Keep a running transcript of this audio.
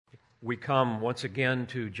We come once again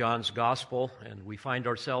to John's Gospel, and we find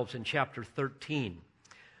ourselves in chapter 13.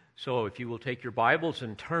 So if you will take your Bibles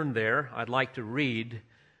and turn there, I'd like to read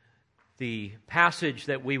the passage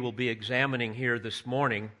that we will be examining here this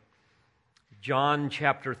morning. John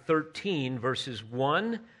chapter 13, verses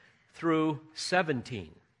 1 through 17.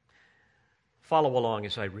 Follow along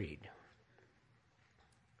as I read.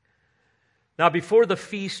 Now before the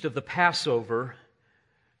feast of the Passover,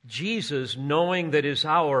 Jesus, knowing that his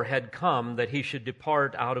hour had come that he should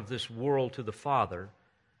depart out of this world to the Father,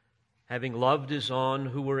 having loved his own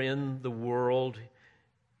who were in the world,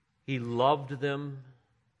 he loved them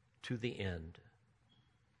to the end.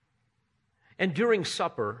 And during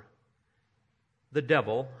supper, the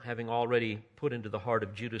devil, having already put into the heart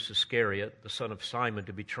of Judas Iscariot, the son of Simon,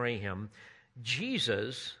 to betray him,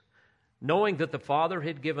 Jesus, knowing that the Father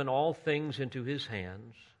had given all things into his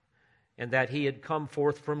hands, and that he had come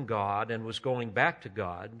forth from God and was going back to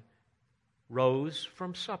God, rose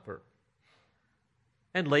from supper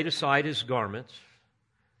and laid aside his garments,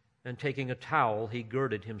 and taking a towel, he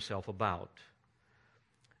girded himself about.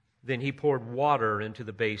 Then he poured water into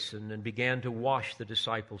the basin and began to wash the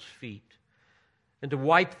disciples' feet and to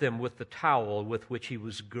wipe them with the towel with which he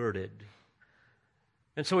was girded.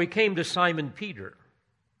 And so he came to Simon Peter.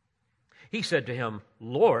 He said to him,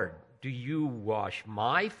 "Lord, do you wash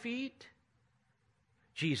my feet?"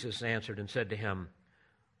 Jesus answered and said to him,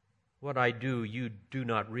 "What I do you do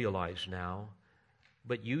not realize now,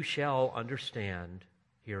 but you shall understand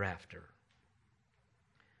hereafter."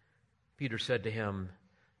 Peter said to him,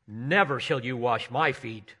 "Never shall you wash my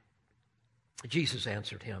feet." Jesus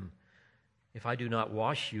answered him, "If I do not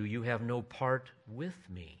wash you, you have no part with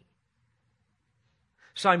me."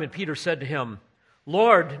 Simon Peter said to him,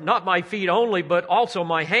 "Lord, not my feet only, but also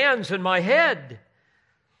my hands and my head."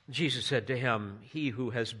 Jesus said to him, "He who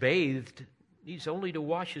has bathed needs only to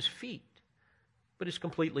wash his feet, but is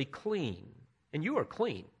completely clean, and you are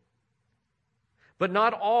clean. But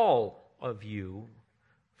not all of you,"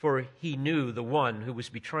 for he knew the one who was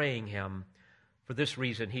betraying him. For this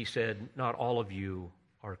reason he said, "Not all of you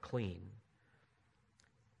are clean."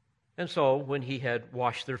 And so, when he had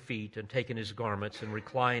washed their feet and taken his garments and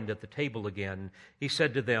reclined at the table again, he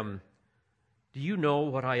said to them, "Do you know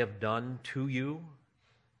what I have done to you?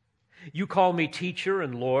 You call me teacher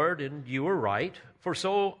and Lord, and you are right, for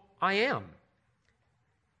so I am.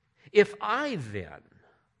 If I then,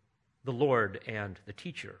 the Lord and the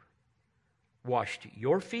teacher, washed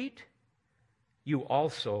your feet, you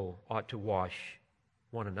also ought to wash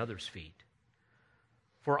one another's feet.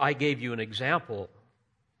 For I gave you an example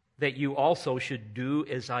that you also should do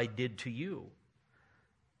as I did to you.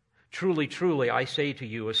 Truly, truly, I say to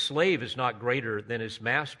you, a slave is not greater than his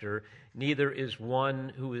master, neither is one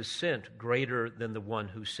who is sent greater than the one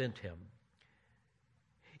who sent him.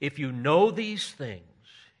 If you know these things,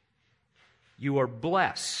 you are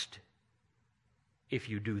blessed if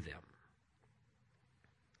you do them."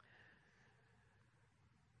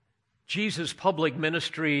 Jesus' public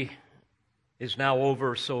ministry is now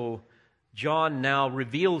over, so John now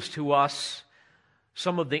reveals to us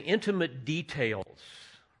some of the intimate details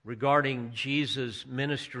regarding Jesus'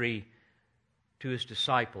 ministry to his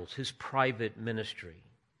disciples, his private ministry.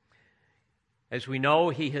 As we know,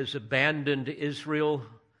 he has abandoned Israel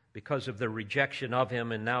because of their rejection of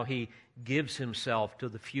him, and now he gives himself to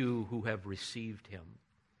the few who have received him.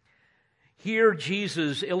 Here,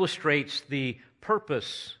 Jesus illustrates the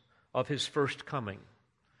purpose of his first coming,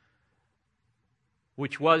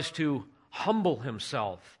 which was to humble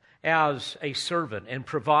himself as a servant and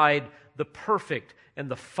provide the perfect and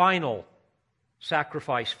the final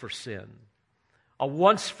sacrifice for sin, a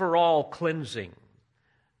once-for-all cleansing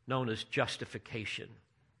known as justification.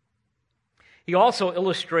 He also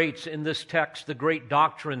illustrates in this text the great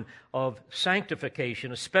doctrine of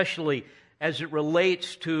sanctification, especially as it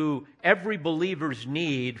relates to every believer's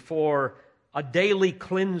need for a daily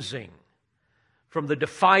cleansing from the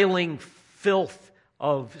defiling filth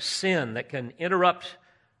of sin that can interrupt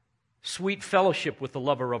sweet fellowship with the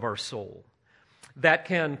lover of our soul, that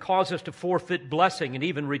can cause us to forfeit blessing and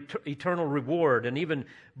even eternal reward, and even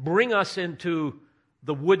bring us into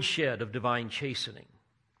the woodshed of divine chastening.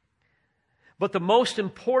 But the most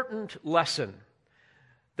important lesson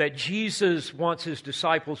that Jesus wants his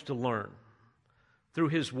disciples to learn through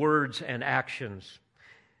his words and actions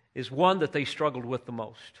is one that they struggled with the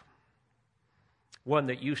most, one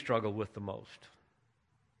that you struggle with the most,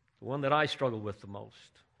 the one that I struggle with the most,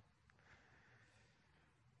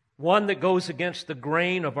 one that goes against the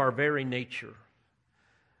grain of our very nature,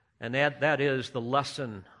 and that is the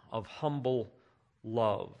lesson of humble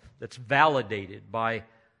love that's validated by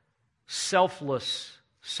selfless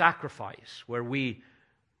sacrifice, where we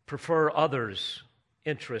prefer others'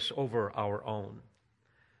 interests over our own.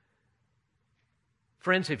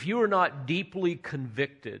 Friends, if you are not deeply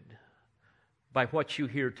convicted by what you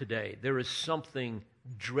hear today, there is something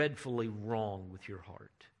dreadfully wrong with your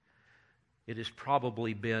heart. It has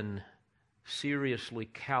probably been seriously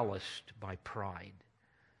calloused by pride.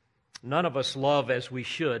 None of us love as we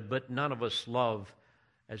should, but none of us love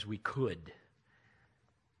as we could.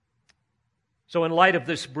 So in light of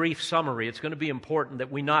this brief summary, it's going to be important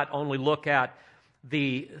that we not only look at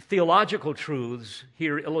the theological truths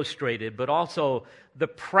here illustrated, but also the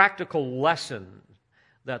practical lesson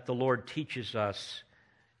that the Lord teaches us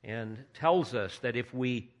and tells us that if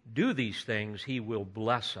we do these things, He will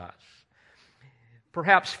bless us.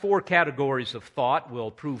 Perhaps 4 categories of thought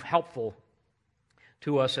will prove helpful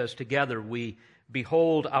to us as together we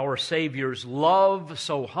behold our Savior's love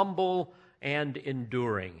so humble and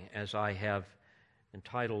enduring, as I have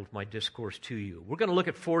entitled my discourse to you. We're going to look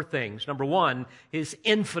at 4 things. Number 1, His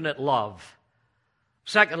infinite love.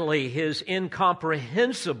 Secondly, His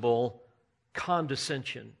incomprehensible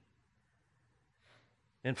condescension.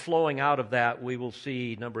 And flowing out of that, we will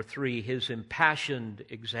see, number 3, His impassioned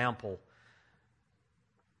example.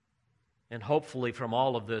 And hopefully from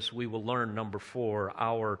all of this, we will learn, number 4,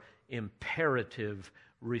 our imperative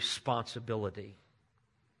responsibility.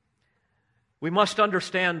 We must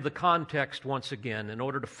understand the context once again in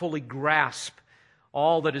order to fully grasp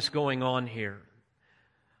all that is going on here.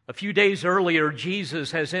 A few days earlier,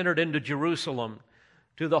 Jesus has entered into Jerusalem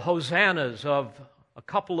to the hosannas of a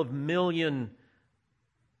couple of million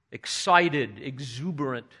excited,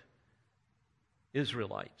 exuberant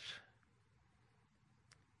Israelites.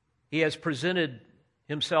 He has presented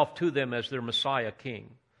Himself to them as their Messiah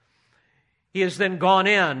King. He has then gone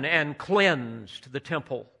in and cleansed the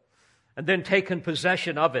temple and then taken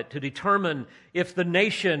possession of it to determine if the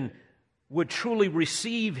nation would truly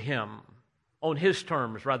receive Him on His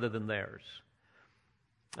terms rather than theirs.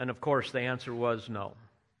 And of course, the answer was no.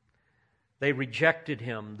 They rejected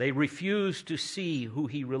Him. They refused to see who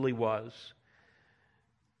He really was.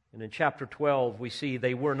 And in chapter 12, we see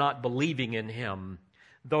they were not believing in Him,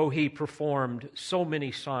 though He performed so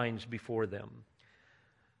many signs before them.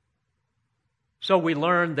 So we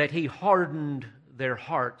learn that He hardened their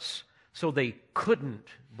hearts so they couldn't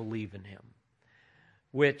believe in Him,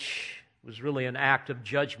 which was really an act of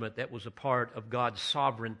judgment that was a part of God's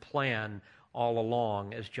sovereign plan all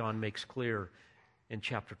along, as John makes clear in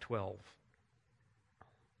chapter 12.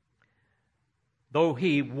 Though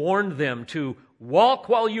He warned them to walk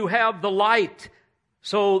while you have the light,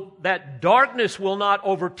 so that darkness will not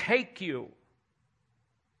overtake you,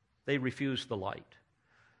 they refused the light.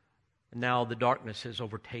 And now the darkness has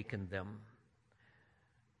overtaken them.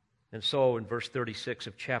 And so in verse 36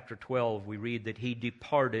 of chapter 12, we read that He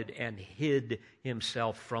departed and hid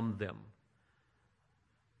Himself from them,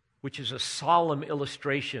 which is a solemn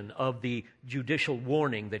illustration of the judicial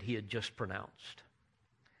warning that He had just pronounced.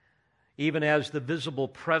 Even as the visible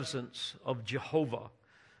presence of Jehovah,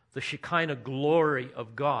 the Shekinah glory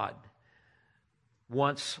of God,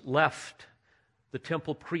 once left the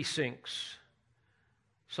temple precincts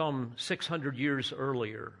some 600 years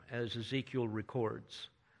earlier, as Ezekiel records.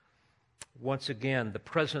 Once again, the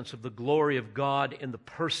presence of the glory of God in the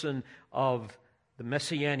person of the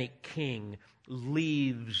Messianic King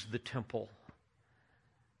leaves the temple,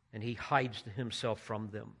 and He hides Himself from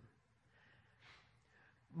them.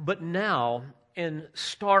 But now, in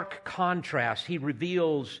stark contrast, He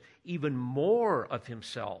reveals even more of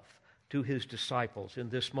Himself to His disciples in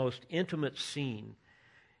this most intimate scene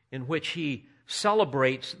in which He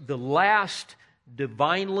celebrates the last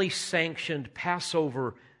divinely sanctioned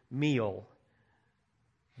Passover meal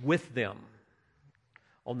with them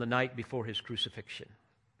on the night before His crucifixion.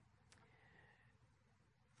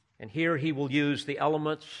 And here He will use the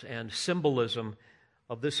elements and symbolism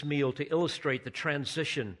of this meal to illustrate the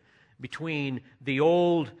transition between the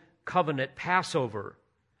old covenant Passover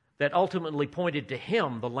that ultimately pointed to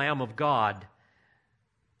Him, the Lamb of God,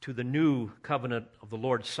 to the new covenant of the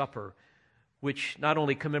Lord's Supper, which not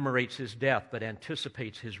only commemorates His death, but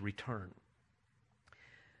anticipates His return.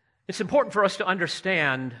 It's important for us to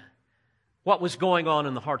understand what was going on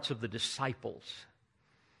in the hearts of the disciples.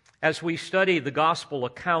 As we study the gospel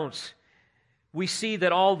accounts, we see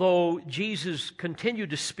that although Jesus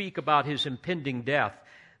continued to speak about His impending death,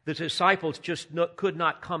 the disciples just could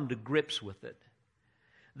not come to grips with it.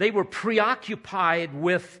 They were preoccupied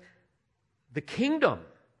with the kingdom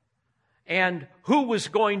and who was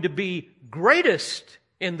going to be greatest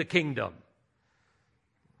in the kingdom.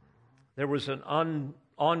 There was an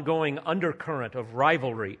ongoing undercurrent of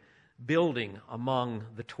rivalry building among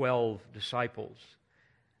the 12 disciples.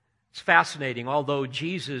 It's fascinating, although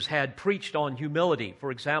Jesus had preached on humility,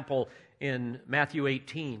 for example, in Matthew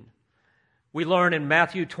 18. We learn in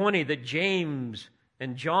Matthew 20 that James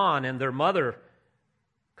and John and their mother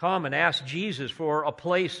come and ask Jesus for a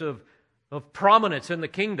place of prominence in the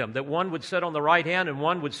kingdom, that one would sit on the right hand and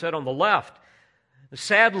one would sit on the left.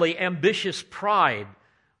 Sadly, ambitious pride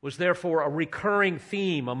was therefore a recurring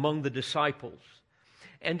theme among the disciples.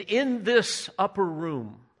 And in this upper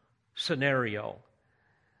room scenario,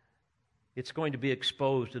 it's going to be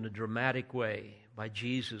exposed in a dramatic way by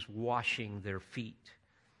Jesus washing their feet.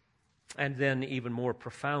 And then even more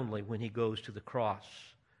profoundly when he goes to the cross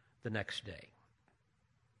the next day.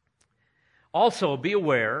 Also, be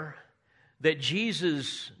aware that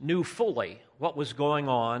Jesus knew fully what was going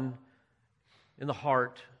on in the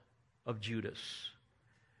heart of Judas.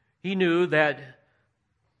 He knew that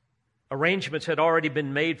arrangements had already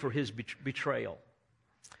been made for his betrayal.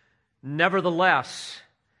 Nevertheless,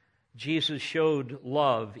 Jesus showed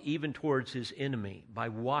love even towards his enemy by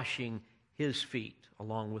washing his feet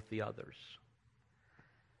along with the others.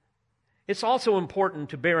 It's also important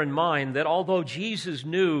to bear in mind that although Jesus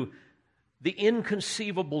knew the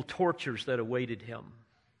inconceivable tortures that awaited him,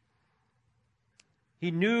 he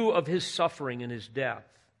knew of his suffering and his death.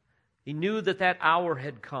 He knew that that hour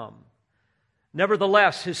had come.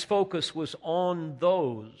 Nevertheless, his focus was on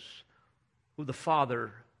those who the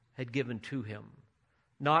Father had given to him,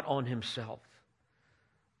 not on himself.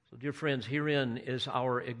 So, dear friends, herein is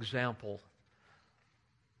our example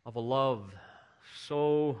of a love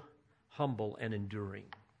so humble and enduring.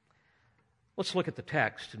 Let's look at the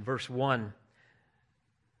text in verse 1.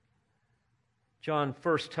 John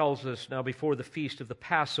first tells us, now before the feast of the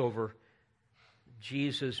Passover,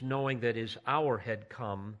 Jesus, knowing that his hour had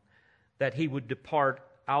come, that he would depart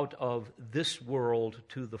out of this world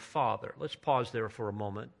to the Father. Let's pause there for a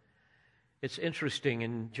moment. It's interesting,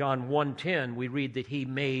 in John 1:10, we read that he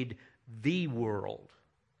made the world.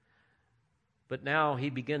 But now he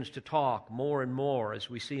begins to talk more and more, as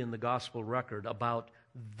we see in the gospel record, about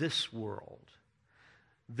this world.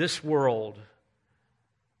 This world,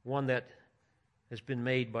 one that has been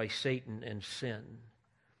made by Satan and sin.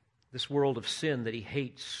 This world of sin that he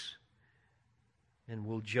hates and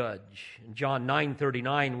will judge. In John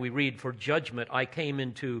 9:39 we read, "For judgment I came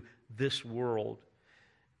into this world."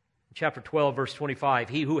 In chapter 12, verse 25,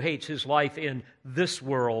 "He who hates his life in this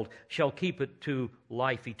world shall keep it to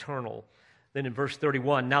life eternal." Then in verse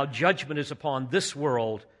 31, "Now judgment is upon this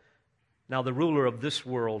world. Now the ruler of this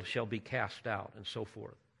world shall be cast out," and so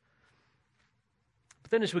forth.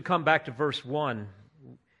 But then as we come back to verse 1,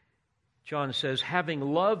 John says, "Having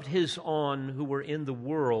loved his own who were in the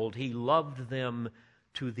world, he loved them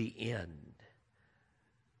to the end."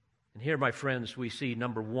 And here, my friends, we see,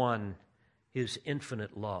 number one, his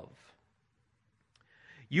infinite love.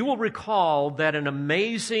 You will recall that an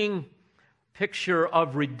amazing picture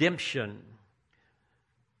of redemption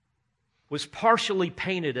was partially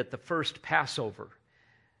painted at the first Passover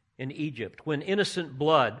in Egypt, when innocent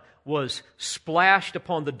blood was splashed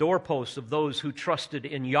upon the doorposts of those who trusted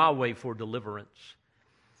in Yahweh for deliverance.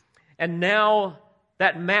 And now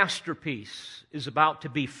that masterpiece is about to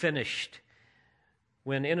be finished,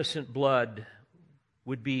 when innocent blood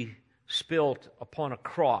would be spilt upon a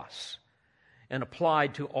cross and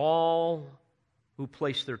applied to all who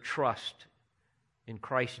place their trust in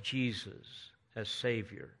Christ Jesus as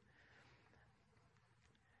Savior.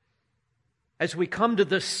 As we come to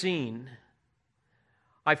this scene,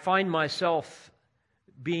 I find myself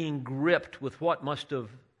being gripped with what must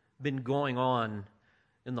have been going on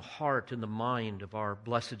in the heart and the mind of our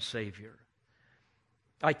blessed Savior.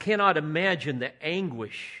 I cannot imagine the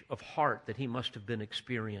anguish of heart that he must have been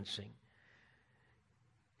experiencing.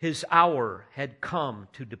 His hour had come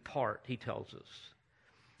to depart, he tells us.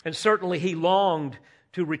 And certainly he longed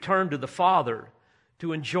to return to the Father,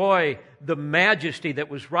 to enjoy the majesty that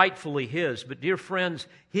was rightfully his. But dear friends,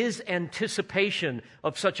 his anticipation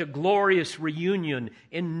of such a glorious reunion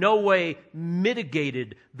in no way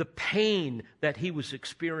mitigated the pain that he was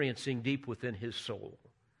experiencing deep within his soul.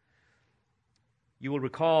 You will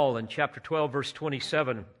recall in chapter 12, verse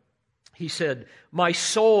 27, he said, "My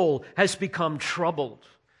soul has become troubled,"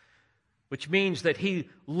 which means that he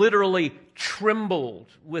literally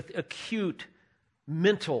trembled with acute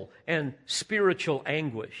mental and spiritual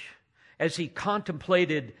anguish as he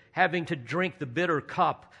contemplated having to drink the bitter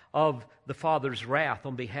cup of the Father's wrath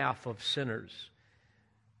on behalf of sinners.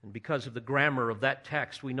 And because of the grammar of that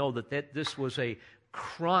text, we know that this was a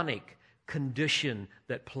chronic condition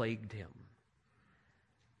that plagued him.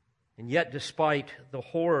 And yet, despite the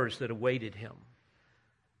horrors that awaited him,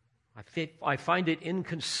 I find it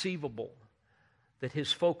inconceivable that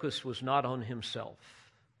his focus was not on himself,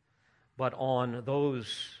 but on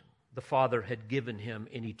those the Father had given him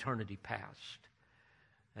in eternity past.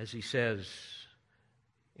 As he says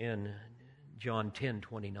in John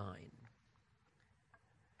 10:29.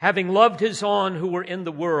 Having loved his own who were in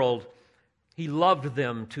the world, he loved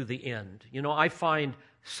them to the end. You know, I find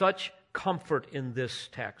such comfort in this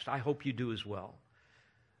text. I hope you do as well.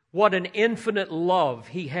 What an infinite love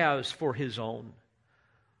he has for his own.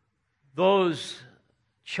 Those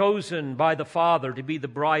chosen by the Father to be the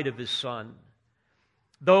bride of his Son.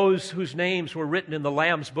 Those whose names were written in the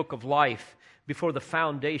Lamb's book of life before the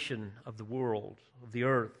foundation of the world, of the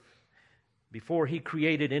earth, before he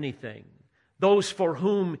created anything. Those for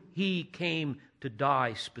whom he came to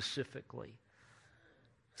die specifically.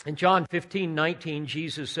 In John 15:19,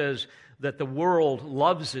 Jesus says that the world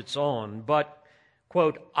loves its own, but,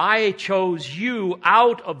 quote, I chose you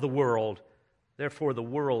out of the world, therefore the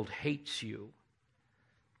world hates you.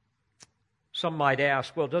 Some might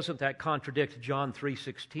ask, well, doesn't that contradict John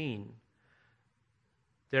 3:16?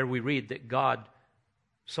 There we read that God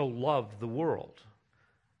so loved the world.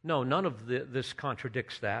 No, none of this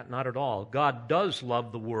contradicts that, not at all. God does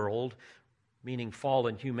love the world, meaning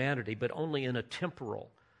fallen humanity, but only in a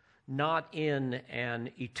temporal, not in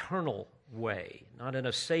an eternal way, not in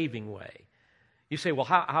a saving way. You say, well,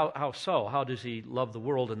 how so? How does he love the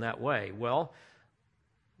world in that way? Well,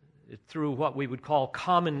 through what we would call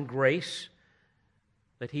common grace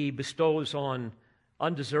that he bestows on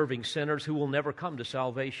undeserving sinners who will never come to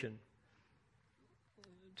salvation.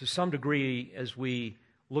 To some degree, as we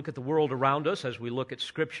look at the world around us, as we look at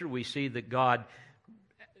Scripture, we see that God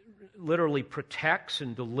literally protects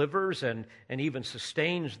and delivers and even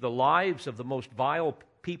sustains the lives of the most vile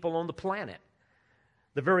people on the planet.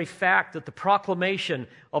 The very fact that the proclamation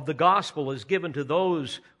of the gospel is given to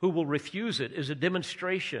those who will refuse it is a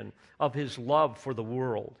demonstration of his love for the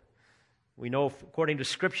world. We know, according to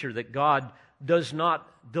Scripture, that God does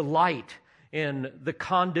not delight in the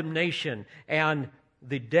condemnation and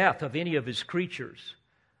the death of any of his creatures.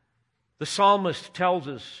 The psalmist tells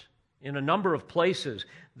us in a number of places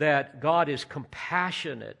that God is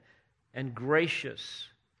compassionate and gracious.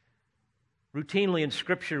 Routinely in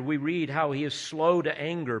Scripture, we read how he is slow to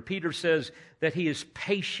anger. Peter says that he is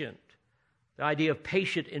patient, the idea of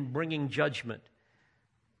patient in bringing judgment,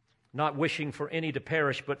 not wishing for any to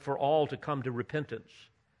perish, but for all to come to repentance.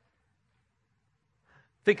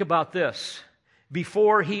 Think about this.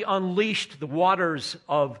 Before he unleashed the waters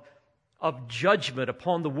of judgment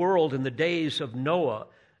upon the world in the days of Noah,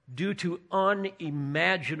 due to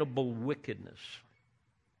unimaginable wickedness,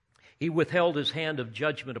 he withheld his hand of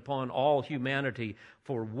judgment upon all humanity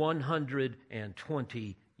for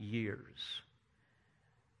 120 years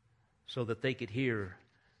so that they could hear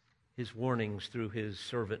his warnings through his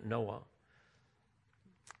servant Noah.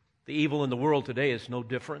 The evil in the world today is no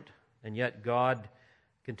different, and yet God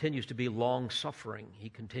continues to be long-suffering. He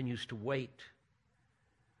continues to wait.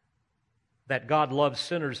 That God loves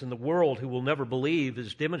sinners in the world who will never believe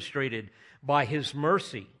is demonstrated by his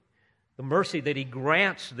mercy, the mercy that he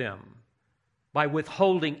grants them by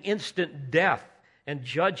withholding instant death and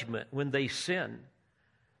judgment when they sin.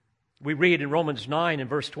 We read in Romans 9 and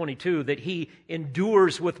verse 22 that he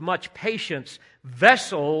endures with much patience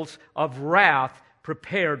vessels of wrath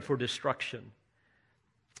prepared for destruction.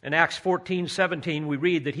 In Acts 14:17 we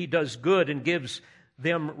read that he does good and gives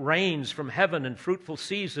them rains from heaven and fruitful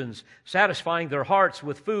seasons, satisfying their hearts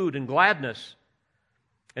with food and gladness.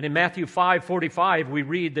 And in Matthew 5:45 we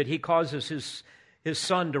read that he causes his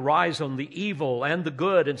sun to rise on the evil and the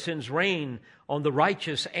good and sends rain on the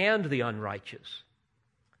righteous and the unrighteous.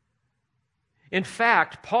 In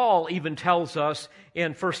fact, Paul even tells us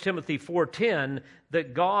in 1 Timothy 4:10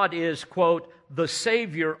 that God is, quote, the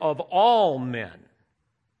Savior of all men,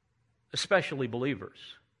 especially believers.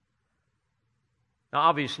 Now,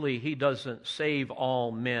 obviously, he doesn't save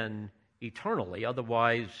all men eternally.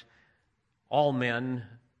 Otherwise, all men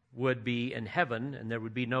would be in heaven and there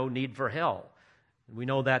would be no need for hell. We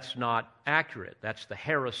know that's not accurate. That's the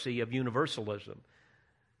heresy of universalism.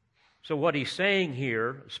 So what he's saying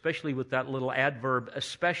here, especially with that little adverb,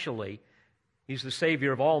 especially, he's the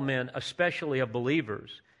Savior of all men, especially of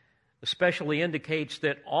believers, especially indicates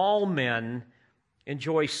that all men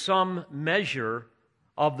enjoy some measure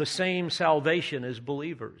of the same salvation as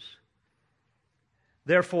believers.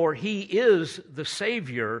 Therefore, he is the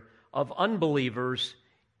Savior of unbelievers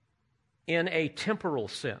in a temporal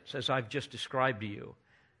sense, as I've just described to you,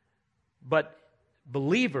 but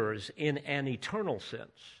believers in an eternal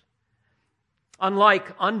sense.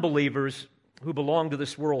 Unlike unbelievers who belong to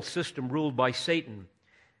this world system ruled by Satan,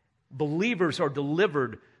 Believers are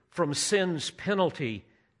delivered from sin's penalty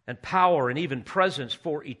and power and even presence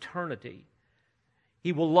for eternity.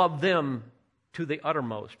 He will love them to the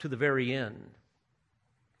uttermost, to the very end.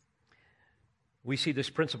 We see this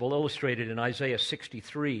principle illustrated in Isaiah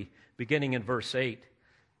 63, beginning in verse 8.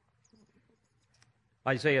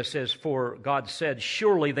 Isaiah says, "For God said,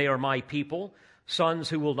 surely they are my people, sons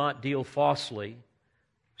who will not deal falsely."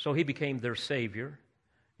 So he became their Savior.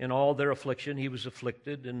 In all their affliction he was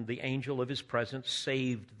afflicted, and the angel of his presence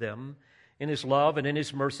saved them. In his love and in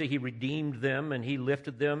his mercy he redeemed them, and he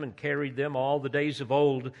lifted them and carried them all the days of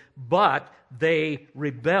old. But they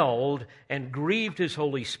rebelled and grieved his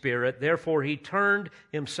Holy Spirit. Therefore he turned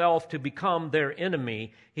himself to become their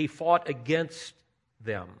enemy. He fought against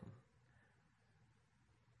them.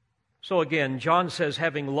 So again, John says,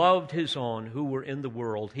 having loved his own who were in the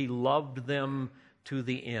world, he loved them to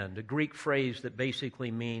the end. A Greek phrase that basically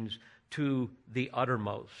means to the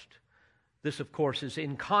uttermost. This, of course, is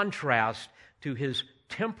in contrast to his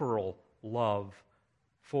temporal love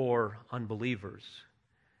for unbelievers.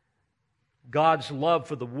 God's love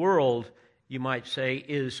for the world, you might say,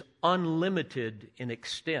 is unlimited in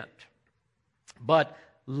extent, but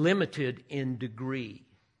limited in degree.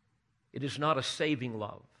 It is not a saving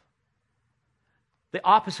love. The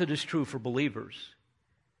opposite is true for believers.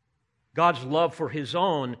 God's love for his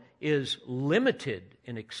own is limited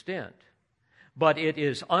in extent, but it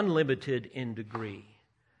is unlimited in degree.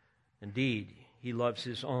 Indeed, he loves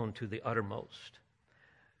his own to the uttermost.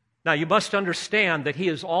 Now, you must understand that he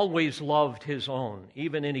has always loved his own,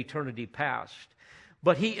 even in eternity past.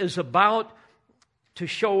 But he is about to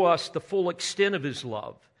show us the full extent of his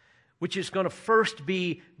love, which is going to first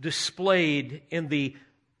be displayed in the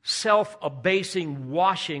self-abasing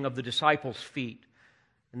washing of the disciples' feet.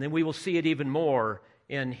 And then we will see it even more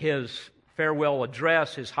in his farewell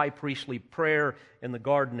address, his high priestly prayer in the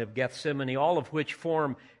Garden of Gethsemane, all of which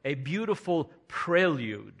form a beautiful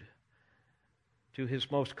prelude to his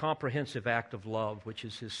most comprehensive act of love, which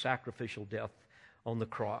is his sacrificial death on the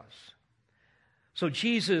cross. So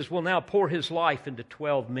Jesus will now pour his life into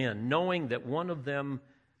 12 men, knowing that one of them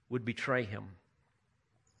would betray him.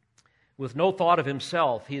 With no thought of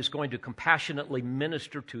himself, he is going to compassionately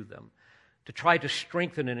minister to them, to try to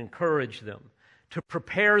strengthen and encourage them, to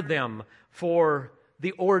prepare them for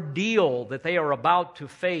the ordeal that they are about to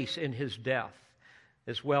face in his death,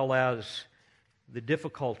 as well as the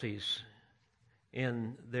difficulties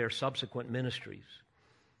in their subsequent ministries.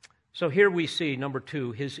 So here we see, number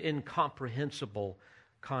 2, his incomprehensible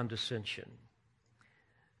condescension.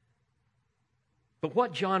 But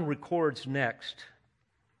what John records next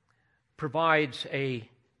provides a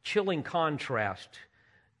chilling contrast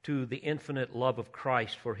to the infinite love of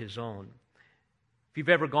Christ for his own. If you've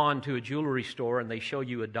ever gone to a jewelry store and they show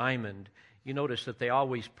you a diamond, you notice that they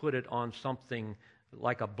always put it on something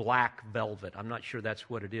like a black velvet. I'm not sure that's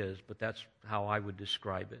what it is, but that's how I would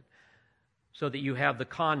describe it. So that you have the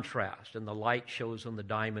contrast and the light shows on the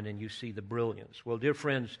diamond and you see the brilliance. Well, dear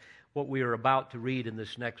friends, what we are about to read in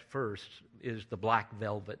this next verse is the black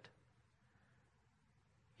velvet.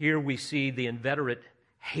 Here we see the inveterate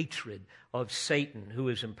hatred of Satan who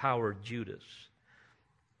has empowered Judas.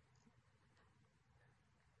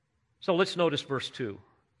 So let's notice verse 2,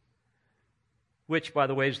 which, by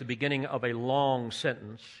the way, is the beginning of a long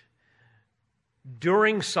sentence.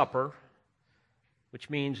 During supper, which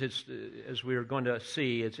means it's, as we're going to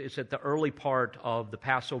see, it's at the early part of the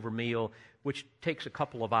Passover meal, which takes a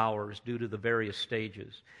couple of hours due to the various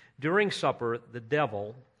stages. During supper, the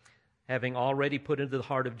devil, having already put into the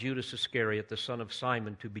heart of Judas Iscariot, the son of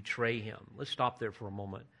Simon, to betray him. Let's stop there for a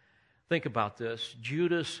moment. Think about this.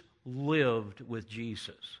 Judas lived with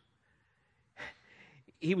Jesus.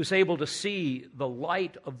 He was able to see the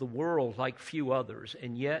light of the world like few others,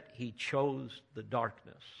 and yet he chose the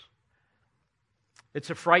darkness.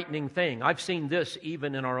 It's a frightening thing. I've seen this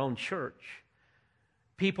even in our own church.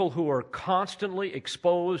 People who are constantly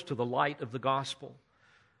exposed to the light of the gospel.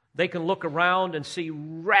 They can look around and see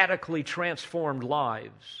radically transformed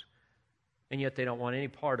lives, and yet they don't want any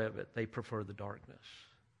part of it. They prefer the darkness.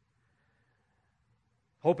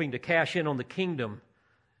 Hoping to cash in on the kingdom,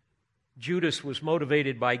 Judas was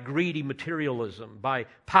motivated by greedy materialism, by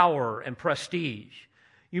power and prestige.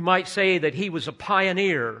 You might say that he was a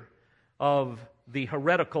pioneer of the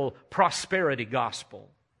heretical prosperity gospel.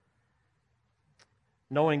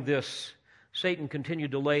 Knowing this, Satan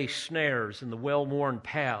continued to lay snares in the well-worn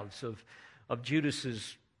paths of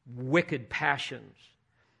Judas's wicked passions.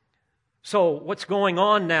 So what's going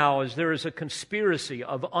on now is there is a conspiracy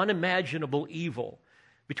of unimaginable evil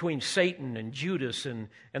between Satan and Judas and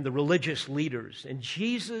the religious leaders. And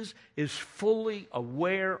Jesus is fully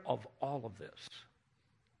aware of all of this.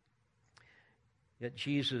 Yet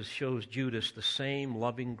Jesus shows Judas the same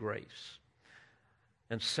loving grace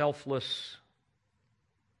and selfless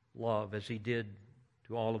love as he did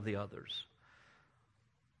to all of the others.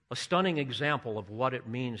 A stunning example of what it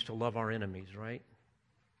means to love our enemies, right?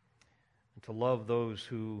 And to love those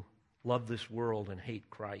who love this world and hate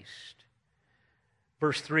Christ.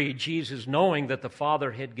 Verse 3, Jesus, knowing that the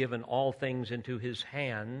Father had given all things into his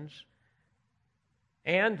hands,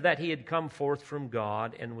 and that he had come forth from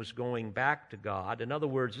God and was going back to God. In other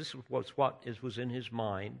words, this was what was in his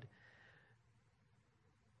mind.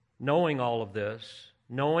 Knowing all of this,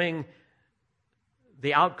 knowing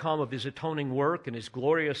the outcome of his atoning work and his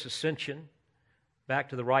glorious ascension back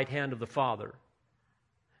to the right hand of the Father.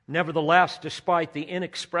 Nevertheless, despite the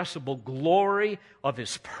inexpressible glory of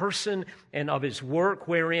his person and of his work,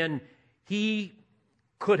 wherein he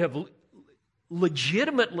could have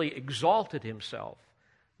legitimately exalted himself,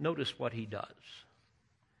 notice what he does.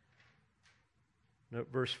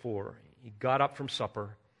 Verse 4, he got up from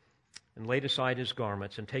supper and laid aside his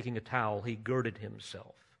garments, and taking a towel, he girded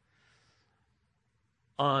himself.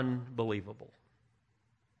 Unbelievable.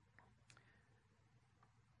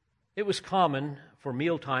 It was common for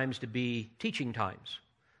meal times to be teaching times.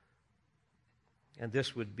 And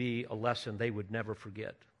this would be a lesson they would never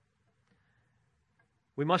forget.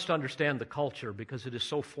 We must understand the culture because it is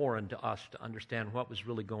so foreign to us to understand what was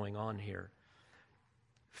really going on here.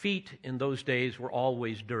 Feet in those days were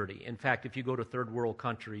always dirty. In fact, if you go to third world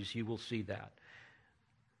countries, you will see that.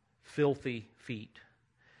 Filthy feet.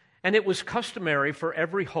 And it was customary for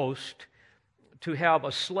every host to have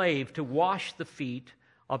a slave to wash the feet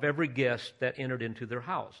of every guest that entered into their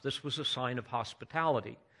house. This was a sign of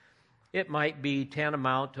hospitality. It might be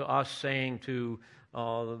tantamount to us saying to,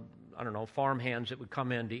 farm hands that would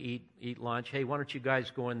come in to eat lunch, hey, why don't you guys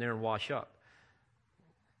go in there and wash up?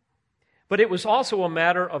 But it was also a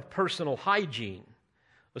matter of personal hygiene,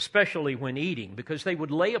 especially when eating, because they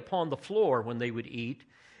would lay upon the floor when they would eat,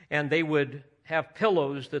 and they would have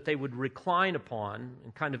pillows that they would recline upon,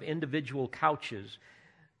 and kind of individual couches.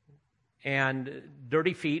 And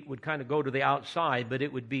dirty feet would kind of go to the outside, but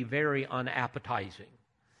it would be very unappetizing.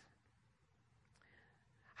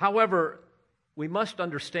 However, we must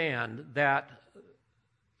understand that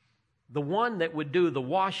the one that would do the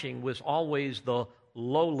washing was always the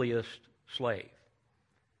lowliest slave,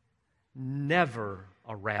 never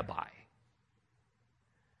a rabbi.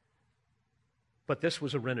 But this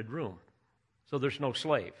was a rented room, so there's no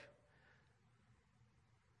slave.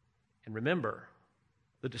 And remember,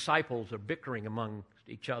 the disciples are bickering among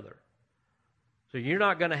each other. So you're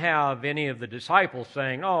not going to have any of the disciples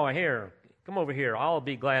saying, oh, here, come over here, I'll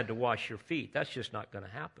be glad to wash your feet. That's just not going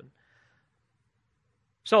to happen.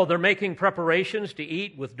 So they're making preparations to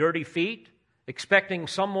eat with dirty feet, expecting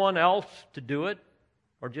someone else to do it,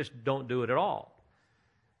 or just don't do it at all.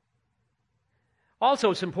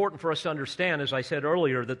 Also, it's important for us to understand, as I said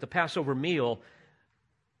earlier, that the Passover meal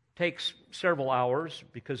takes several hours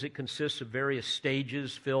because it consists of various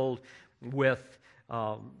stages filled with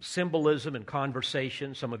symbolism and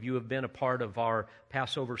conversation. Some of you have been a part of our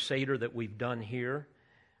Passover Seder that we've done here.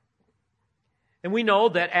 And we know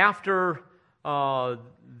that after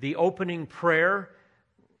the opening prayer,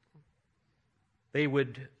 they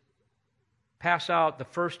would pass out the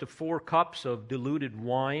first of 4 cups of diluted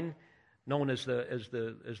wine, known as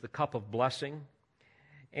the cup of blessing.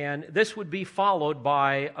 And this would be followed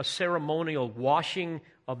by a ceremonial washing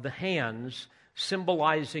of the hands,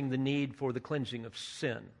 symbolizing the need for the cleansing of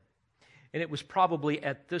sin. And it was probably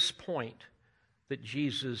at this point that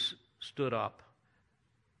Jesus stood up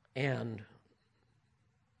and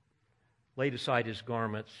laid aside his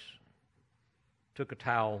garments, took a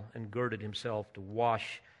towel, and girded himself to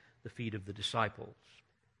wash the feet of the disciples.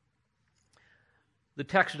 The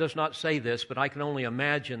text does not say this, but I can only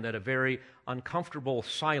imagine that a very uncomfortable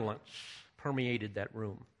silence permeated that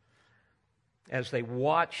room as they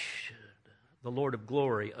watched the Lord of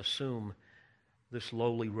glory assume this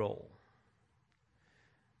lowly role.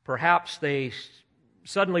 Perhaps they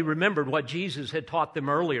suddenly remembered what Jesus had taught them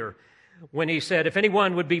earlier when he said, if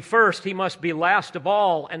anyone would be first, he must be last of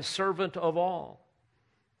all and servant of all.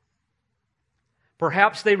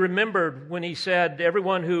 Perhaps they remembered when he said,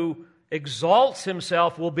 everyone who exalts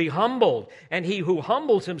himself will be humbled, and he who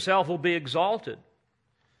humbles himself will be exalted.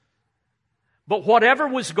 But whatever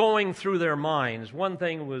was going through their minds, one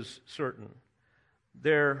thing was certain.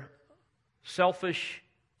 Their selfish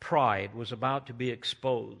pride was about to be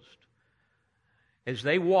exposed as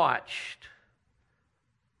they watched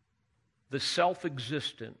the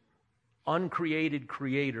self-existent, uncreated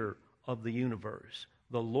creator of the universe,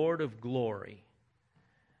 the Lord of glory,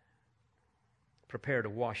 prepare to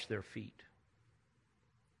wash their feet.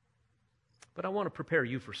 But I want to prepare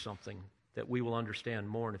you for something that we will understand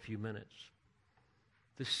more in a few minutes.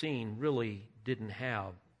 This scene really didn't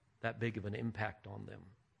have that big of an impact on them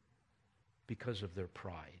because of their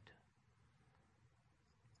pride.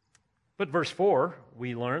 But verse 4,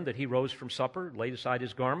 we learn that he rose from supper, laid aside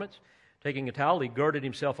his garments. Taking a towel, he girded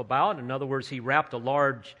himself about. In other words, he wrapped a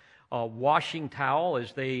large washing towel,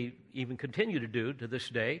 as they even continue to do to this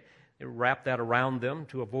day. They wrap that around them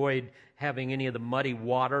to avoid having any of the muddy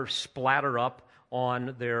water splatter up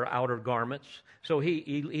on their outer garments. So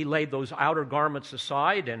he laid those outer garments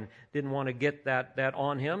aside and didn't want to get that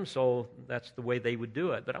on him, so that's the way they would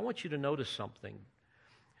do it. But I want you to notice something.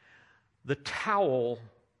 The towel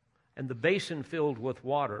and the basin filled with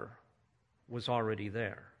water was already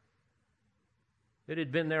there. It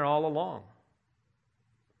had been there all along.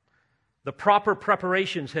 The proper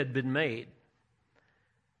preparations had been made.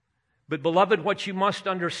 But beloved, what you must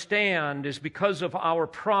understand is because of our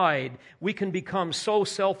pride, we can become so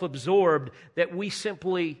self-absorbed that we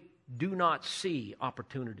simply do not see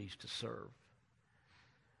opportunities to serve.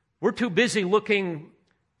 We're too busy looking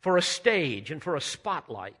for a stage and for a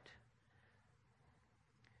spotlight.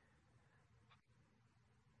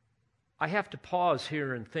 I have to pause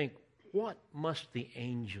here and think, what must the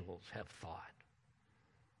angels have thought?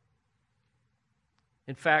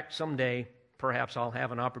 In fact, someday, perhaps I'll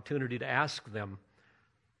have an opportunity to ask them.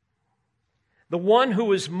 The one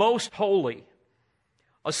who is most holy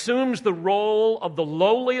assumes the role of the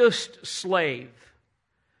lowliest slave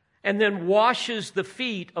and then washes the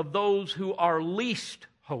feet of those who are least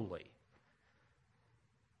holy,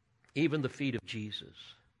 even the feet of Jesus.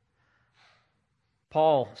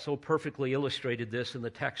 Paul so perfectly illustrated this in the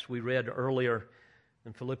text we read earlier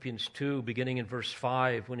in Philippians 2, beginning in verse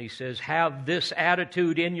 5, when he says, "Have this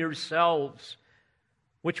attitude in yourselves,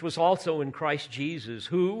 which was also in Christ Jesus,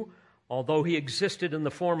 who, although he existed in the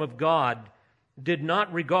form of God, did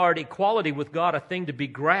not regard equality with God a thing to be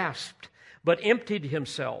grasped, but emptied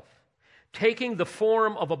himself, taking the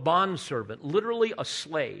form of a bondservant," literally a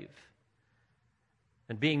slave,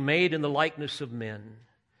 "and being made in the likeness of men,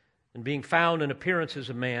 and being found in appearance as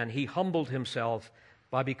a man, he humbled himself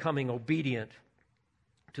by becoming obedient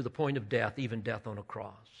to the point of death, even death on a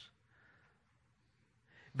cross."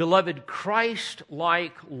 Beloved,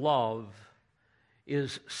 Christ-like love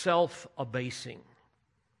is self-abasing.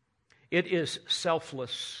 It is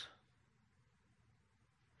selfless.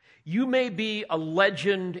 You may be a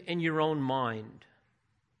legend in your own mind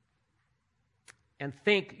and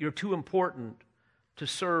think you're too important to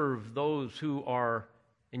serve those who are,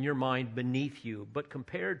 in your mind, beneath you. But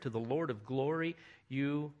compared to the Lord of glory,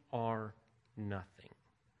 you are nothing.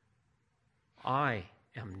 I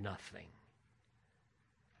am nothing.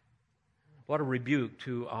 What a rebuke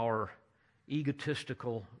to our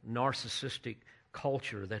egotistical, narcissistic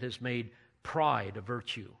culture that has made pride a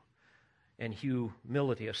virtue and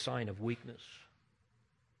humility a sign of weakness.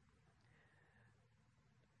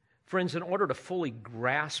 Friends, in order to fully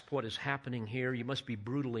grasp what is happening here, you must be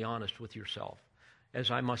brutally honest with yourself,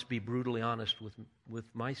 as I must be brutally honest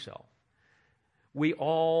with myself. We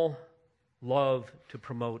all love to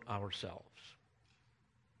promote ourselves.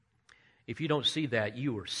 If you don't see that,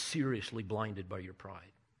 you are seriously blinded by your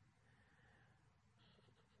pride.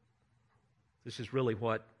 This is really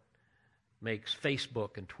what makes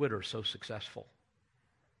Facebook and Twitter so successful.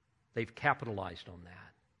 They've capitalized on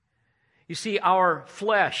that. You see, our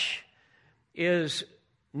flesh is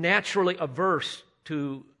naturally averse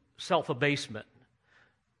to self-abasement,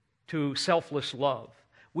 to selfless love.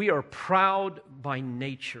 We are proud by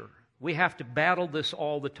nature. We have to battle this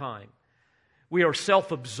all the time. We are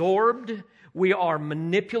self-absorbed. We are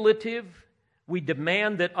manipulative. We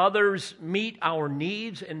demand that others meet our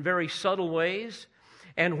needs in very subtle ways.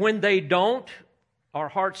 And when they don't, our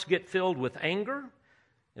hearts get filled with anger,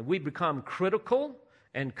 and we become critical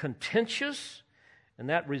and contentious, and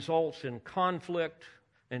that results in conflict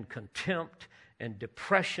and contempt and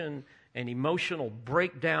depression and emotional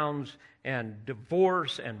breakdowns and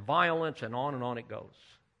divorce and violence, and on it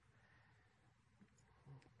goes.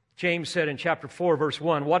 James said in chapter 4, verse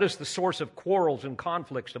 1, "What is the source of quarrels and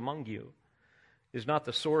conflicts among you? Is not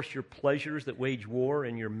the source your pleasures that wage war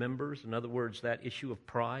in your members?" In other words, that issue of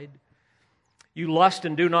pride. "You lust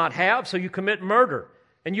and do not have, so you commit murder.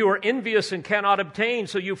 And you are envious and cannot obtain,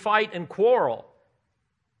 so you fight and quarrel."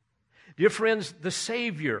 Dear friends, the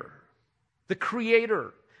Savior, the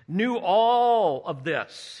Creator, knew all of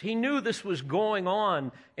this. He knew this was going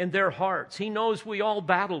on in their hearts. He knows we all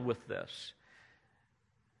battle with this.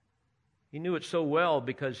 He knew it so well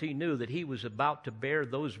because he knew that he was about to bear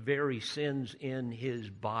those very sins in his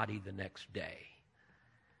body the next day.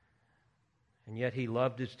 And yet he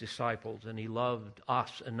loved his disciples, and he loved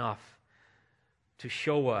us enough to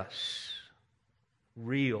show us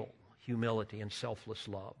real humility and selfless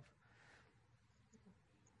love.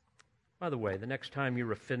 By the way, the next time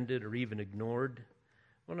you're offended or even ignored,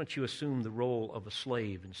 why don't you assume the role of a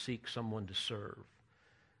slave and seek someone to serve?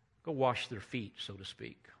 Go wash their feet, so to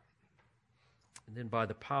speak. And then by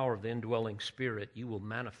the power of the indwelling Spirit, you will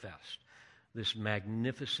manifest this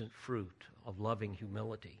magnificent fruit of loving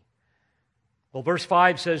humility. Well, verse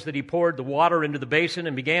 5 says that he poured the water into the basin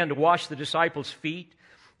and began to wash the disciples' feet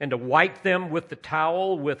and to wipe them with the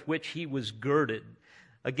towel with which he was girded.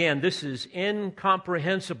 Again, this is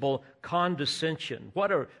incomprehensible condescension.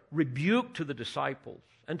 What a rebuke to the disciples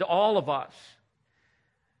and to all of us.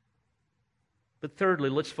 But thirdly,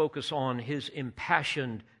 let's focus on his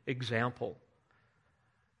impassioned example.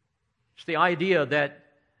 It's the idea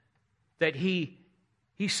that he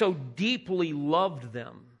so deeply loved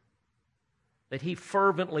them that he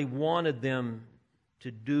fervently wanted them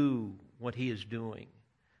to do what he is doing,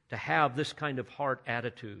 to have this kind of heart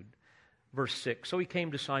attitude. Verse 6, so he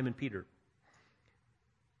came to Simon Peter.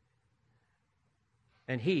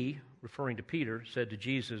 And he, referring to Peter, said to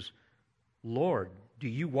Jesus, Lord, do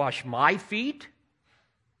you wash my feet?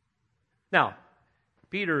 Now,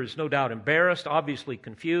 Peter is no doubt embarrassed, obviously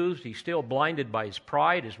confused. He's still blinded by his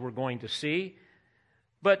pride, as we're going to see.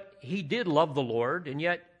 But he did love the Lord, and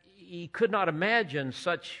yet he could not imagine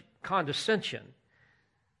such condescension.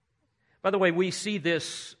 By the way, we see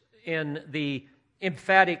this in the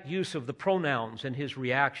emphatic use of the pronouns in his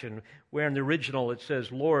reaction, where in the original it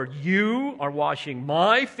says, Lord, you are washing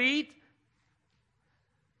my feet?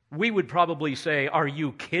 We would probably say, are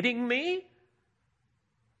you kidding me?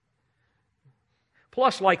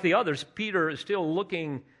 Plus, like the others, Peter is still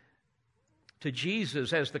looking to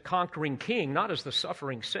Jesus as the conquering king, not as the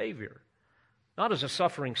suffering Savior, not as a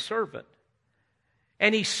suffering servant.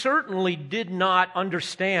 And he certainly did not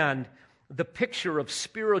understand the picture of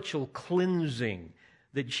spiritual cleansing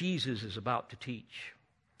that Jesus is about to teach.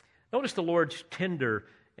 Notice the Lord's tender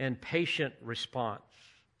and patient response.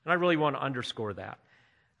 And I really want to underscore that.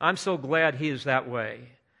 I'm so glad he is that way.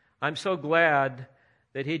 I'm so glad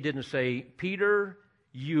that he didn't say, Peter,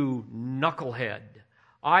 you knucklehead,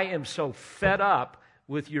 I am so fed up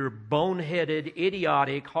with your boneheaded,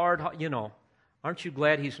 idiotic, hard, aren't you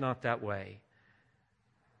glad he's not that way?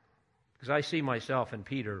 Because I see myself in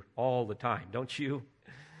Peter all the time, don't you?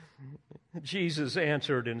 Jesus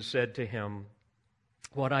answered and said to him,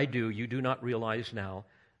 what I do you do not realize now,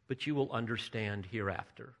 but you will understand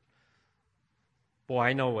hereafter. Boy,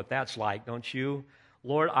 I know what that's like, don't you?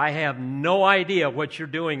 Lord, I have no idea what you're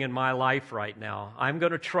doing in my life right now. I'm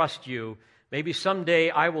going to trust you. Maybe someday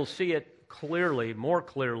I will see it clearly, more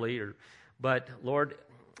clearly, but Lord,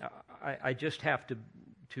 I just have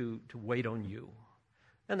to wait on you.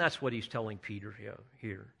 And that's what he's telling Peter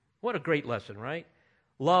here. What a great lesson, right?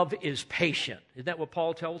 Love is patient. Isn't that what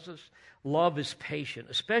Paul tells us? Love is patient,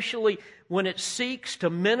 especially when it seeks to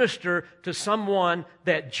minister to someone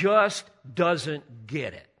that just doesn't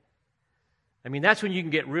get it. I mean, that's when you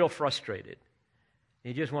can get real frustrated.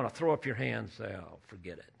 You just want to throw up your hands and say, oh,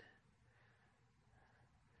 forget it.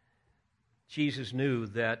 Jesus knew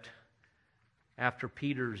that after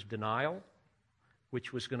Peter's denial,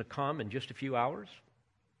 which was going to come in just a few hours,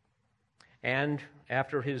 and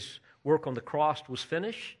after his work on the cross was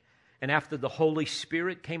finished, and after the Holy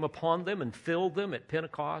Spirit came upon them and filled them at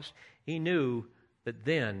Pentecost, he knew that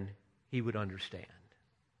then he would understand.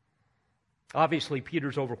 Obviously,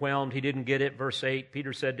 Peter's overwhelmed. He didn't get it. Verse 8,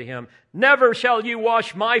 Peter said to him, never shall you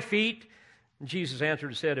wash my feet. And Jesus answered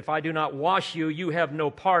and said, if I do not wash you, you have no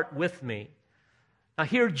part with me. Now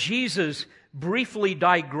here Jesus briefly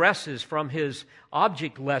digresses from his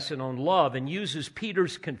object lesson on love and uses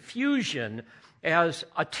Peter's confusion as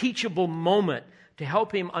a teachable moment to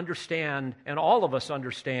help him understand, and all of us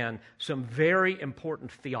understand, some very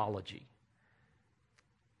important theology.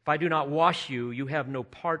 If I do not wash you, you have no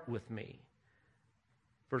part with me.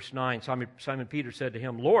 Verse 9, Simon Peter said to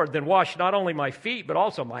him, Lord, then wash not only my feet, but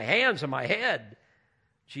also my hands and my head.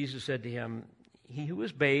 Jesus said to him, he who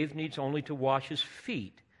is bathed needs only to wash his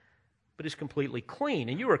feet, but is completely clean.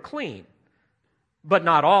 And you are clean, but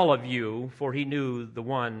not all of you, for he knew the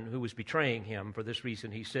one who was betraying him. For this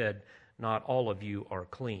reason he said, not all of you are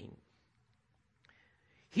clean.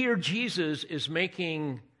 Here Jesus is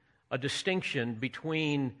making a distinction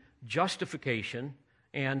between justification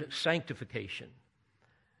and sanctification.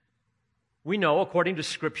 We know, according to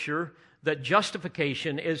Scripture, that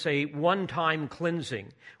justification is a one-time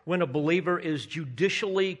cleansing when a believer is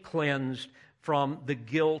judicially cleansed from the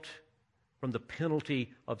guilt, from the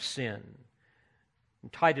penalty of sin. In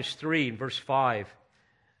Titus 3, in verse 5,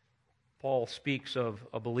 Paul speaks of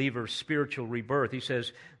a believer's spiritual rebirth. He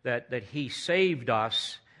says that he saved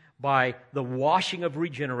us by the washing of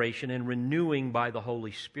regeneration and renewing by the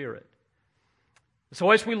Holy Spirit.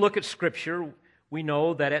 So as we look at Scripture, we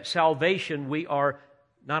know that at salvation we are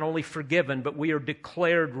not only forgiven, but we are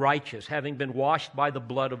declared righteous, having been washed by the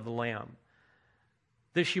blood of the Lamb.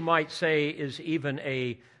 This, you might say, is even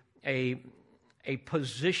a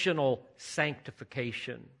positional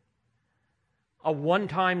sanctification. A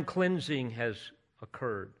one-time cleansing has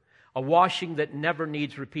occurred, a washing that never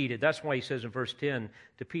needs repeated. That's why he says in verse 10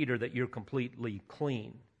 to Peter that you're completely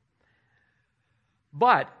clean.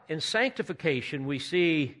 But in sanctification, we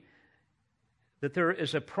see that there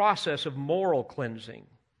is a process of moral cleansing.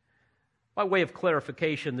 By way of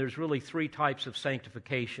clarification, there's really three types of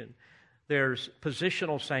sanctification. There's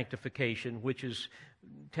positional sanctification, which is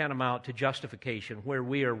tantamount to justification, where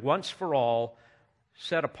we are once for all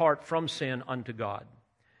set apart from sin unto God.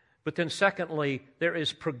 But then secondly, there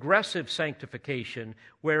is progressive sanctification,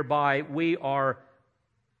 whereby we are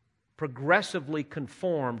progressively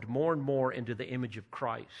conformed more and more into the image of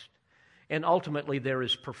Christ. And ultimately, there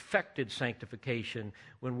is perfected sanctification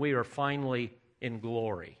when we are finally in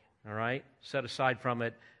glory, all right? Set aside from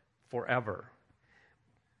it forever.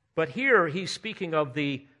 But here, he's speaking of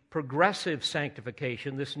the progressive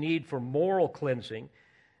sanctification, this need for moral cleansing.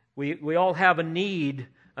 We all have a need,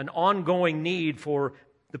 an ongoing need for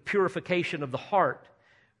the purification of the heart,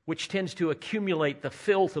 which tends to accumulate the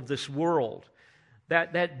filth of this world,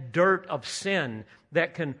 that dirt of sin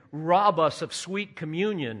that can rob us of sweet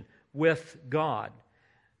communion with God.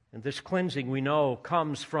 And this cleansing, we know,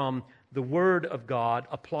 comes from the Word of God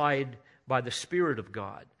applied by the Spirit of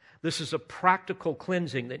God. This is a practical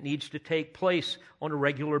cleansing that needs to take place on a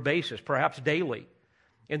regular basis, perhaps daily,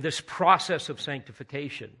 in this process of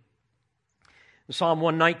sanctification. In Psalm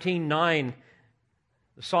 119:9,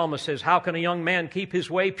 the psalmist says, "How can a young man keep his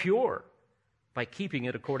way pure? By keeping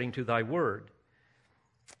it according to thy word."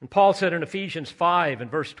 And Paul said in Ephesians 5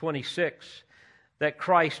 and verse 26 that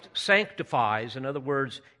Christ sanctifies, in other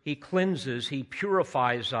words, he cleanses, he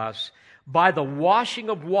purifies us by the washing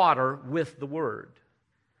of water with the word.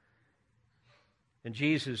 And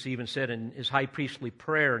Jesus even said in his high priestly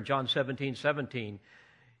prayer in John 17:17,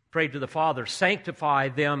 prayed to the Father, "Sanctify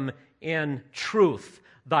them in truth.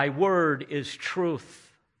 Thy word is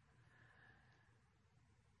truth."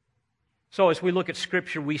 So as we look at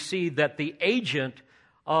Scripture, we see that the agent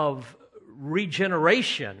of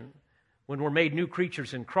regeneration, when we're made new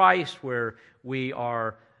creatures in Christ, where we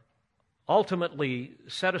are ultimately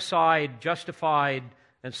set aside, justified,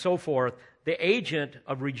 and so forth, the agent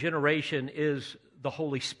of regeneration is the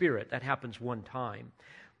Holy Spirit. That happens one time.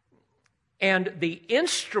 And the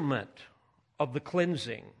instrument of the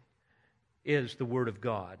cleansing is the Word of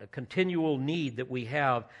God, a continual need that we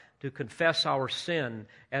have to confess our sin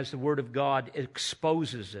as the Word of God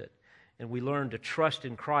exposes it. And we learn to trust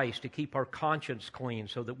in Christ to keep our conscience clean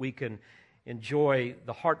so that we can enjoy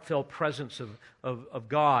the heartfelt presence of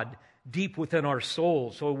God deep within our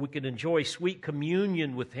souls, so we can enjoy sweet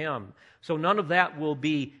communion with Him. So none of that will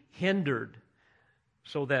be hindered,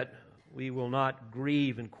 so that we will not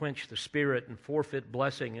grieve and quench the Spirit and forfeit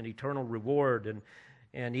blessing and eternal reward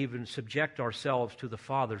and even subject ourselves to the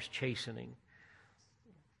Father's chastening.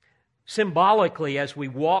 Symbolically, as we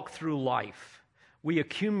walk through life, we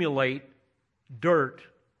accumulate dirt,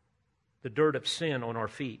 the dirt of sin on our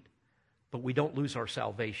feet, but we don't lose our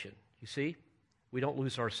salvation. You see? We don't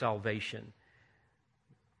lose our salvation.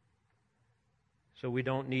 So we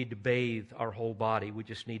don't need to bathe our whole body. We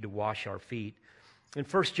just need to wash our feet. In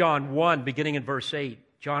 1 John 1, beginning in verse 8,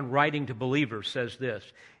 John, writing to believers, says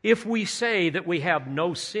this, "If we say that we have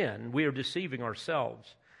no sin, we are deceiving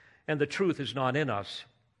ourselves, and the truth is not in us.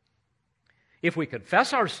 If we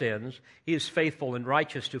confess our sins, He is faithful and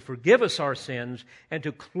righteous to forgive us our sins and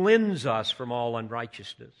to cleanse us from all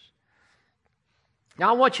unrighteousness."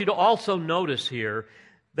 Now I want you to also notice here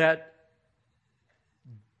that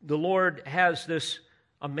the Lord has this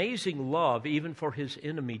amazing love even for His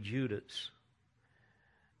enemy Judas.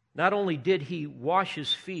 Not only did He wash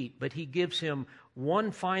his feet, but He gives him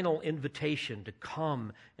one final invitation to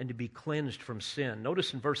come and to be cleansed from sin.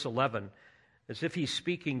 Notice in verse 11, as if He's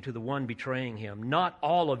speaking to the one betraying Him, "Not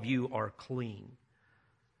all of you are clean."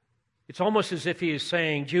 It's almost as if He is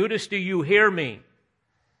saying, "Judas, do you hear me?"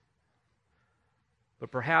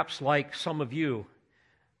 But perhaps like some of you,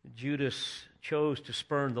 Judas chose to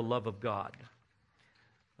spurn the love of God,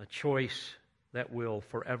 a choice that will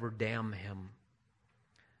forever damn him.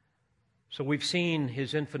 So we've seen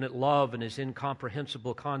his infinite love and his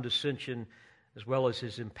incomprehensible condescension, as well as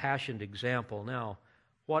his impassioned example. Now,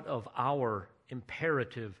 what of our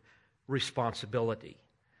imperative responsibility?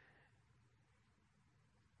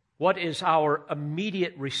 What is our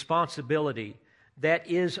immediate responsibility that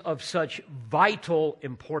is of such vital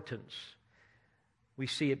importance? We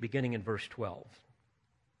see it beginning in verse 12.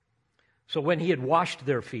 So when he had washed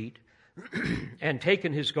their feet and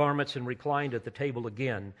taken his garments and reclined at the table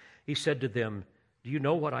again, he said to them, "Do you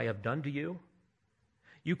know what I have done to you?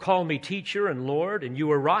 You call me teacher and Lord, and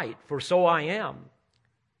you are right, for so I am.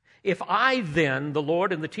 If I then, the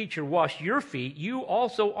Lord and the teacher, wash your feet, you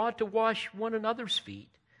also ought to wash one another's feet.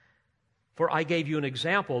 For I gave you an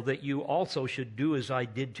example that you also should do as I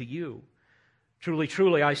did to you. Truly,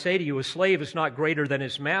 truly, I say to you, a slave is not greater than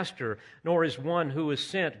his master, nor is one who is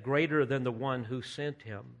sent greater than the one who sent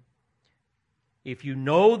him. If you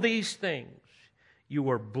know these things, you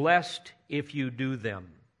are blessed if you do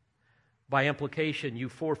them. By implication, you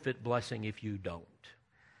forfeit blessing if you don't."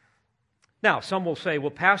 Now, some will say, "Well,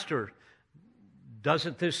 Pastor,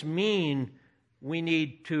 doesn't this mean we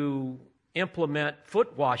need to implement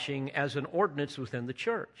foot washing as an ordinance within the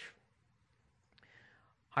church?"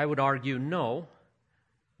 I would argue no.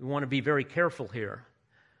 We want to be very careful here.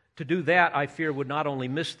 To do that, I fear, would not only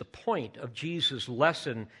miss the point of Jesus'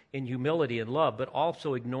 lesson in humility and love, but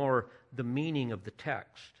also ignore the meaning of the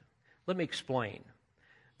text. Let me explain.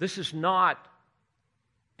 This is not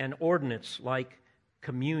an ordinance like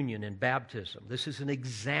communion and baptism. This is an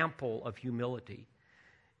example of humility.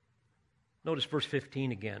 Notice verse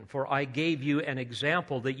 15 again. "For I gave you an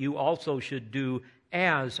example that you also should do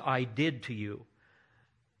as I did to you."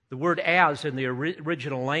 The word "as" in the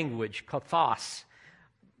original language, kathos,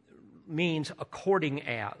 means according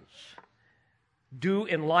as. Do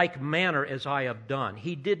in like manner as I have done.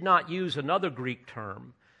 He did not use another Greek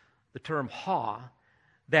term, the term ha,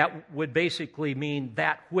 that would basically mean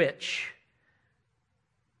that which.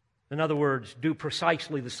 In other words, do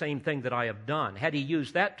precisely the same thing that I have done. Had he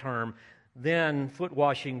used that term, then foot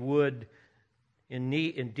washing would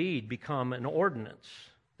indeed become an ordinance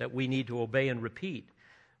that we need to obey and repeat.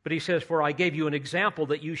 But he says, "For I gave you an example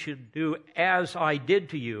that you should do as I did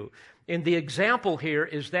to you." And the example here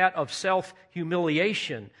is that of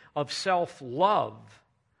self-humiliation, of self-love,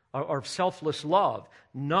 or selfless love,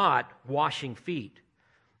 not washing feet.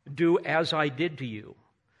 Do as I did to you.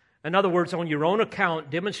 In other words, on your own account,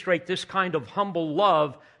 demonstrate this kind of humble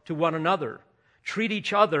love to one another. Treat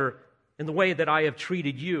each other in the way that I have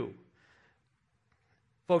treated you.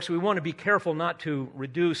 Folks, we want to be careful not to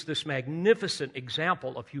reduce this magnificent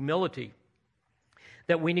example of humility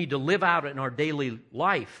that we need to live out in our daily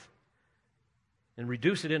life and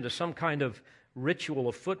reduce it into some kind of ritual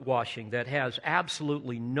of foot washing that has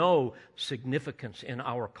absolutely no significance in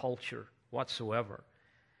our culture whatsoever.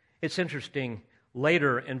 It's interesting,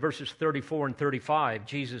 later in verses 34 and 35,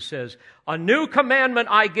 Jesus says, "A new commandment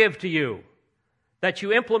I give to you, that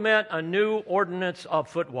you implement a new ordinance of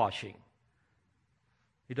foot washing."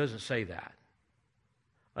 He doesn't say that.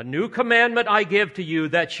 "A new commandment I give to you,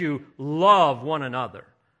 that you love one another."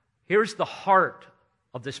 Here's the heart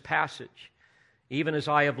of this passage. "Even as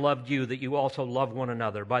I have loved you, that you also love one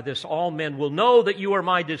another. By this all men will know that you are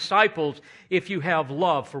my disciples, if you have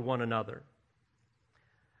love for one another."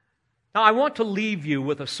 Now, I want to leave you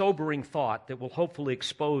with a sobering thought that will hopefully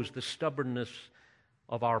expose the stubbornness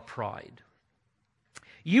of our pride.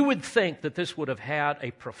 You would think that this would have had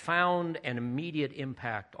a profound and immediate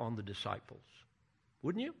impact on the disciples.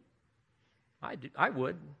 Wouldn't you? I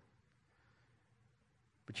would.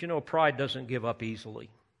 But you know, pride doesn't give up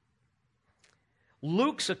easily.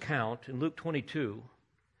 Luke's account in Luke 22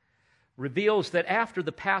 reveals that after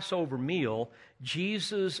the Passover meal,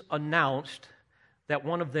 Jesus announced that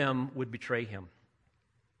one of them would betray him.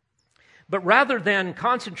 But rather than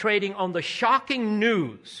concentrating on the shocking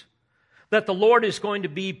news that the Lord is going to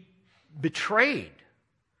be betrayed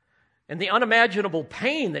and the unimaginable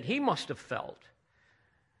pain that he must have felt,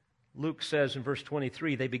 Luke says in verse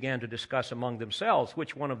 23, they began to discuss among themselves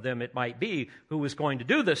which one of them it might be who was going to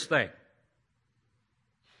do this thing.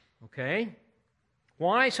 Okay?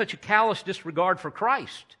 Why such a callous disregard for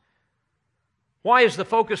Christ? Why is the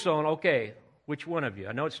focus on, okay, which one of you?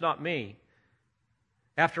 I know it's not me.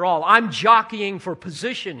 After all, I'm jockeying for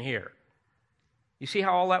position here. You see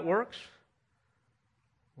how all that works?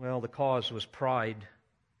 Well, the cause was pride.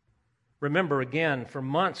 Remember, again, for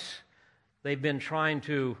months, they've been trying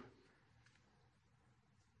to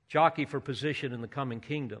jockey for position in the coming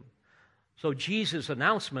kingdom. So Jesus'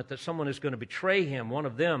 announcement that someone is going to betray him, one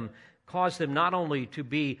of them, caused them not only to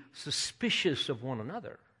be suspicious of one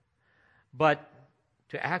another, but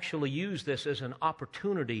to actually use this as an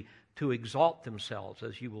opportunity to exalt themselves,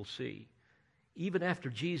 as you will see, even after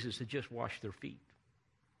Jesus had just washed their feet.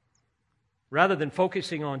 Rather than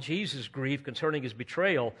focusing on Jesus' grief concerning his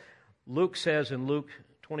betrayal, Luke says in Luke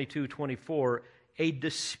 22:24, a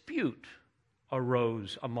dispute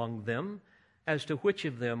arose among them as to which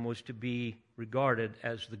of them was to be regarded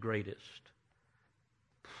as the greatest.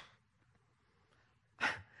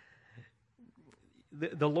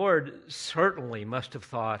 The Lord certainly must have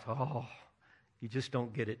thought, oh, you just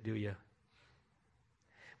don't get it, do you?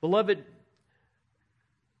 Beloved,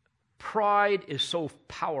 pride is so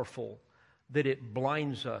powerful that it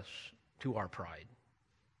blinds us to our pride.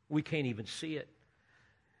 We can't even see it.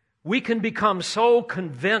 We can become so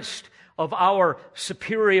convinced of our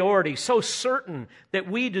superiority, so certain that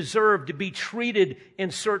we deserve to be treated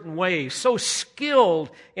in certain ways, so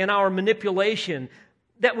skilled in our manipulation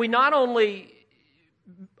that we not only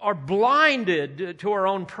are blinded to our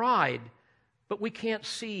own pride, but we can't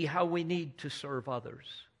see how we need to serve others.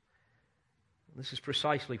 This is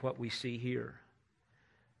precisely what we see here.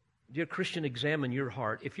 Dear Christian, examine your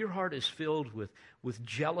heart. If your heart is filled with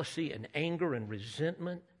jealousy and anger and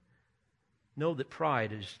resentment, know that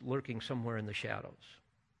pride is lurking somewhere in the shadows.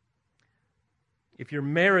 If your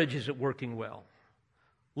marriage isn't working well,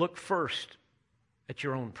 look first at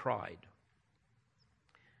your own pride.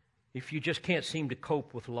 If you just can't seem to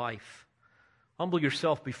cope with life, humble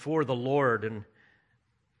yourself before the Lord and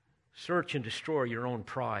search and destroy your own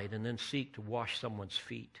pride, and then seek to wash someone's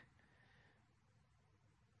feet.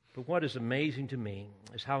 But what is amazing to me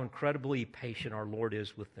is how incredibly patient our Lord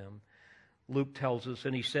is with them. Luke tells us,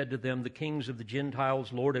 and he said to them, the kings of the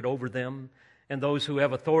Gentiles lord it over them, and those who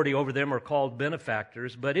have authority over them are called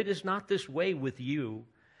benefactors. But it is not this way with you.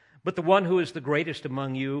 But the one who is the greatest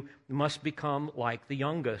among you must become like the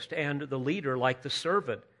youngest, and the leader like the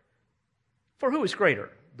servant. For who is greater,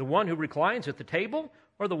 the one who reclines at the table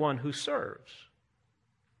or the one who serves?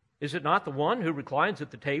 Is it not the one who reclines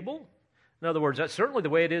at the table? In other words, that's certainly the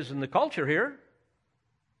way it is in the culture here.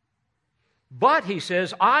 But, he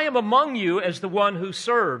says, I am among you as the one who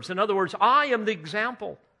serves. In other words, I am the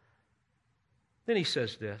example. Then he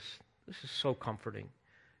says this. This is so comforting.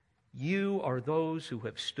 You are those who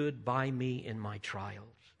have stood by me in my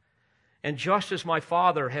trials. And just as my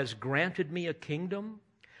Father has granted me a kingdom,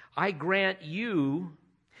 I grant you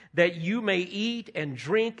that you may eat and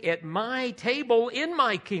drink at my table in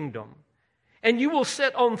my kingdom. And you will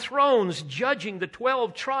sit on thrones judging the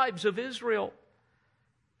 12 tribes of Israel.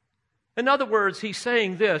 In other words, he's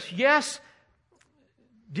saying this, yes,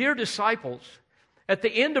 dear disciples, at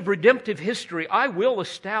the end of redemptive history, I will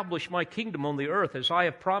establish my kingdom on the earth as I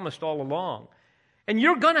have promised all along. And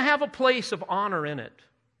you're going to have a place of honor in it.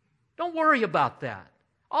 Don't worry about that.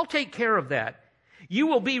 I'll take care of that. You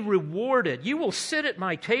will be rewarded. You will sit at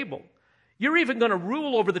my table. You're even going to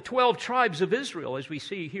rule over the 12 tribes of Israel, as we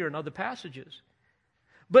see here in other passages.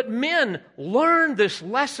 But men, learn this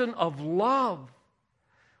lesson of love.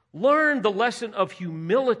 Learn the lesson of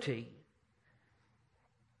humility.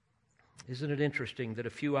 Isn't it interesting that a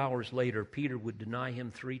few hours later, Peter would deny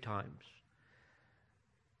him 3 times?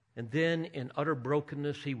 And then, in utter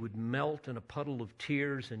brokenness, he would melt in a puddle of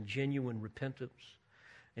tears and genuine repentance.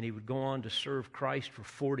 And he would go on to serve Christ for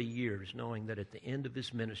 40 years, knowing that at the end of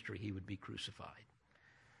his ministry, he would be crucified.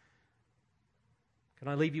 Can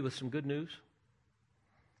I leave you with some good news?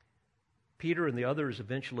 Peter and the others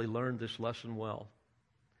eventually learned this lesson well.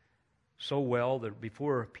 So well that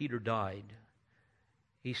before Peter died,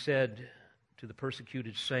 he said to the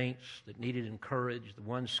persecuted saints that needed encouragement, the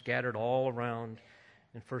ones scattered all around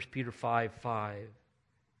in 1 Peter 5:5,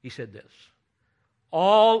 he said this,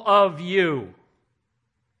 all of you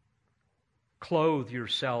clothe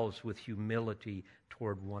yourselves with humility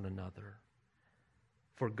toward one another.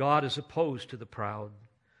 For God is opposed to the proud,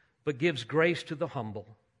 but gives grace to the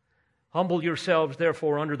humble. Humble yourselves,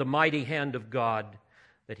 therefore, under the mighty hand of God,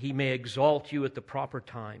 that he may exalt you at the proper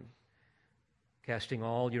time, casting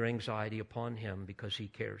all your anxiety upon him because he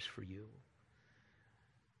cares for you.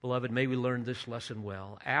 Beloved, may we learn this lesson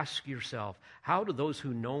well. Ask yourself, how do those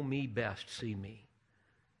who know me best see me?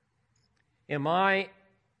 Am I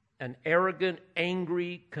an arrogant,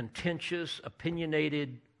 angry, contentious,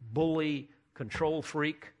 opinionated, bully, control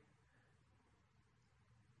freak?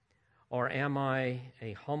 Or am I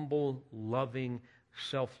a humble, loving,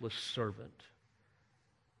 selfless servant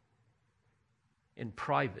in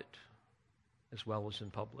private as well as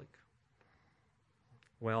in public?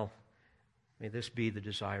 Well, may this be the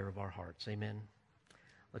desire of our hearts. Amen.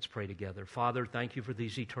 Let's pray together. Father, thank you for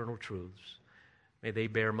these eternal truths. May they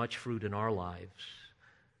bear much fruit in our lives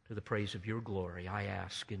to the praise of your glory. I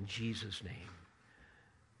ask in Jesus' name.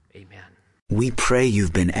 Amen. We pray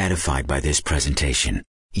you've been edified by this presentation.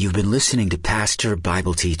 You've been listening to pastor,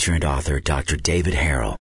 Bible teacher, and author Dr. David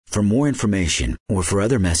Harrell. For more information or for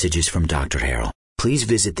other messages from Dr. Harrell, please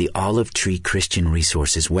visit the Olive Tree Christian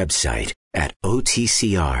Resources website at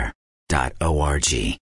otcr.org.